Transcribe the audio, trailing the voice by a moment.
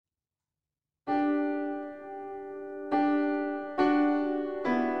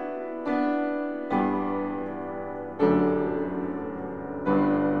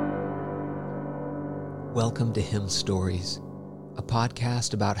Welcome to Hymn Stories, a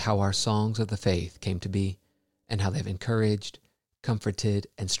podcast about how our songs of the faith came to be and how they've encouraged, comforted,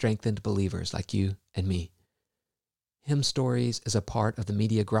 and strengthened believers like you and me. Hymn Stories is a part of the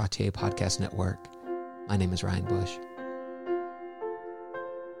Media Gratiae podcast network. My name is Ryan Bush.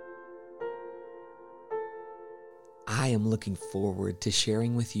 I am looking forward to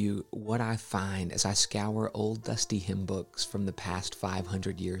sharing with you what I find as I scour old dusty hymn books from the past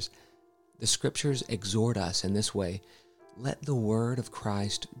 500 years. The scriptures exhort us in this way: let the word of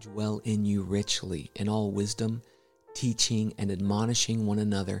Christ dwell in you richly in all wisdom, teaching and admonishing one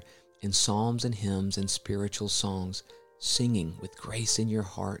another in psalms and hymns and spiritual songs, singing with grace in your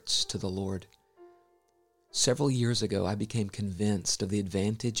hearts to the Lord. Several years ago, I became convinced of the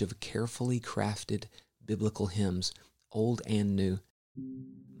advantage of carefully crafted biblical hymns, old and new.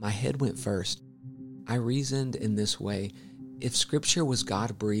 My head went first. I reasoned in this way: if Scripture was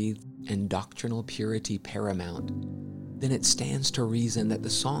God-breathed and doctrinal purity paramount, then it stands to reason that the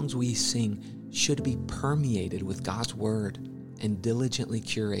songs we sing should be permeated with God's Word and diligently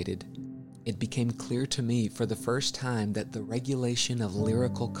curated. It became clear to me for the first time that the regulation of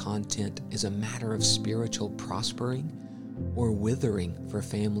lyrical content is a matter of spiritual prospering or withering for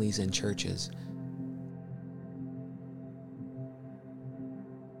families and churches.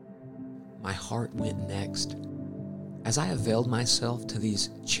 My heart went next. As I availed myself to these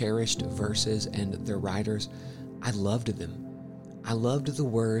cherished verses and their writers, I loved them. I loved the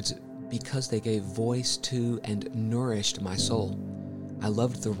words because they gave voice to and nourished my soul. I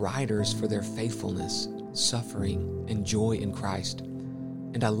loved the writers for their faithfulness, suffering, and joy in Christ.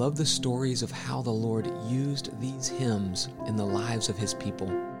 And I loved the stories of how the Lord used these hymns in the lives of His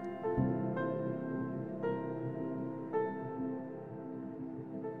people.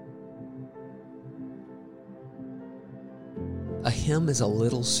 A hymn is a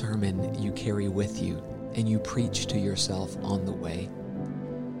little sermon you carry with you and you preach to yourself on the way.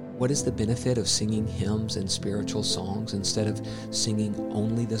 What is the benefit of singing hymns and spiritual songs instead of singing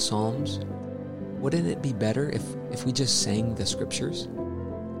only the Psalms? Wouldn't it be better if we just sang the Scriptures?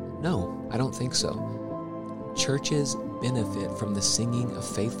 No, I don't think so. Churches benefit from the singing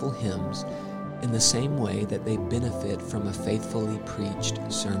of faithful hymns in the same way that they benefit from a faithfully preached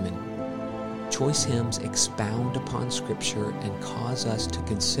sermon. Choice hymns expound upon Scripture and cause us to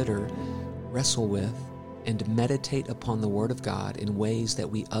consider, wrestle with, and meditate upon the Word of God in ways that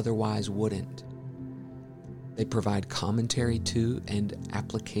we otherwise wouldn't. They provide commentary to and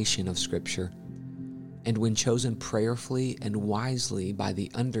application of Scripture, and when chosen prayerfully and wisely by the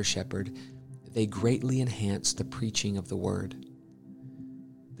under-shepherd, they greatly enhance the preaching of the Word.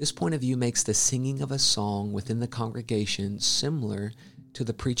 This point of view makes the singing of a song within the congregation similar to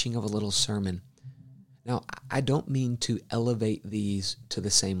the preaching of a little sermon. Now, I don't mean to elevate these to the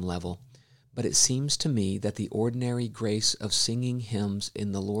same level, but it seems to me that the ordinary grace of singing hymns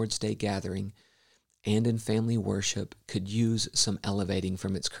in the Lord's Day gathering and in family worship could use some elevating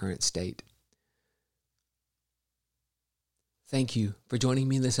from its current state. Thank you for joining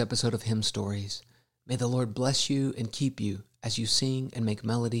me in this episode of Hymn Stories. May the Lord bless you and keep you as you sing and make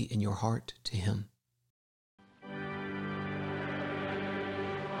melody in your heart to Him.